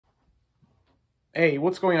Hey,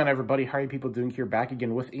 what's going on, everybody? How are you people doing here? Back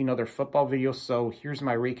again with another football video. So here's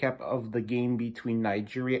my recap of the game between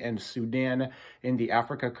Nigeria and Sudan in the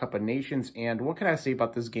Africa Cup of Nations. And what can I say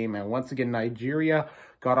about this game, man? Once again, Nigeria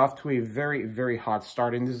got off to a very, very hot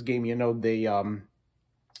start in this game. You know, they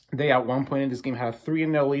at one point in this game had a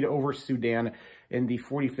 3-0 lead over Sudan in the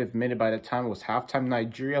 45th minute. By the time it was halftime,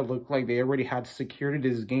 Nigeria looked like they already had secured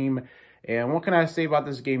this game. And what can I say about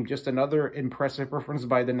this game? Just another impressive performance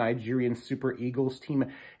by the Nigerian Super Eagles team.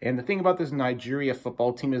 And the thing about this Nigeria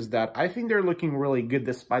football team is that I think they're looking really good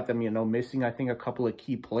despite them, missing, I think, a couple of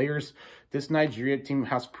key players. This Nigeria team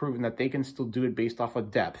has proven that they can still do it based off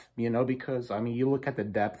of depth, because, I mean, you look at the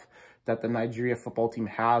depth that the Nigeria football team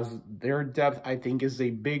has. Their depth, I think, is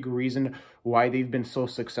a big reason why they've been so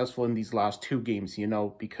successful in these last two games,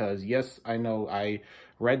 because, yes, I know I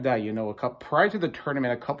read that, prior to the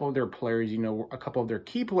tournament, a couple of their players, a couple of their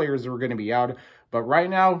key players were going to be out. But right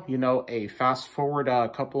now, a fast forward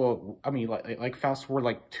fast forward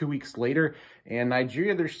like 2 weeks later, and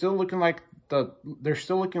Nigeria, they're still looking like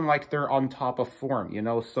they're on top of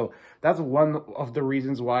form, So that's one of the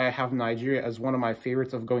reasons why I have Nigeria as one of my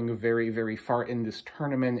favorites of going very, very far in this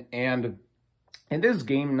tournament. And in this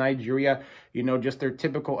game, Nigeria, just their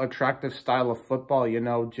typical attractive style of football,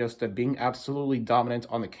 just being absolutely dominant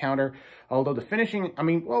on the counter. Although the finishing,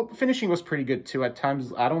 finishing was pretty good too at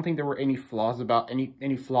times. I don't think there were any flaws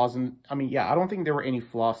any flaws in, I don't think there were any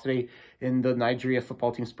flaws today in the Nigeria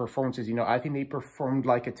football team's performances. I think they performed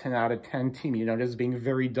like a 10 out of 10 team, just being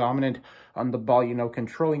very dominant on the ball,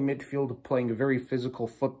 controlling midfield, playing very physical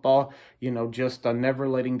football, just never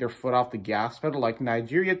letting their foot off the gas pedal. Like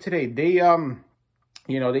Nigeria today, they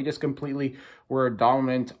just completely were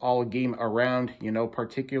dominant all game around,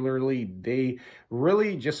 particularly they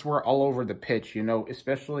really just were all over the pitch,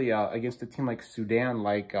 especially against a team like Sudan.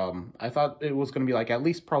 I thought it was going to be like at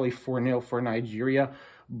least probably 4-0 for Nigeria.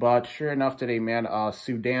 But sure enough today, man,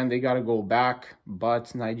 Sudan, they got to go back.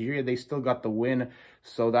 But Nigeria, they still got the win.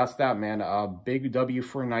 So that's that, man. Big W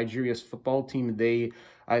for Nigeria's football team.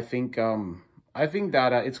 I think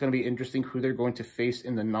that it's going to be interesting who they're going to face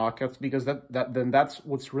in the knockouts, because that's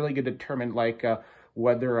what's really going to determine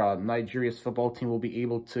whether Nigeria's football team will be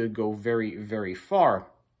able to go very, very far,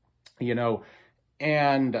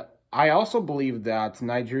 And I also believe that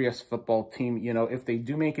Nigeria's football team, if they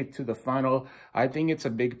do make it to the final, I think it's a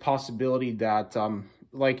big possibility that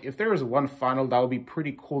if there is one final, that would be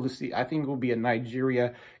pretty cool to see. I think it will be a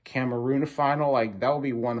Nigeria-Cameroon final. That will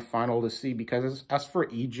be one final to see, because as for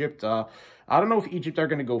Egypt, I don't know if Egypt are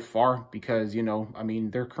going to go far because,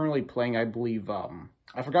 they're currently playing, I believe,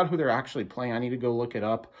 I forgot who they're actually playing. I need to go look it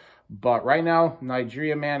up. But right now,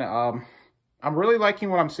 Nigeria, man, I'm really liking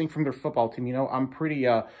what I'm seeing from their football team. I'm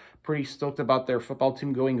pretty stoked about their football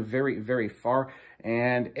team going very, very far.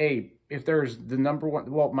 And, hey, if there's the number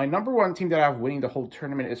one, well, my number one team that I have winning the whole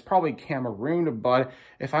tournament is probably Cameroon, but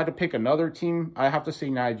if I had to pick another team, I have to say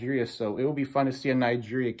Nigeria. So it will be fun to see a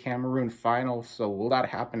Nigeria-Cameroon final. So will that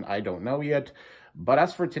happen? I don't know yet. But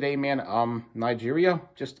as for today, man, Nigeria,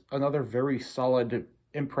 just another very solid,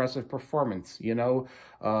 impressive performance. Their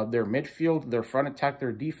midfield, their front attack,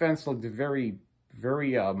 their defense looked very,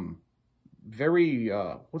 very,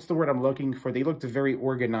 what's the word I'm looking for? They looked very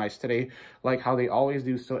organized today, like how they always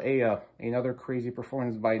do. So another crazy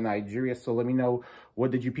performance by Nigeria. So let me know, what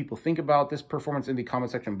did you people think about this performance in the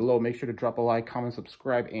comment section below? Make sure to drop a like, comment,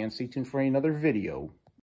 subscribe, and stay tuned for another video.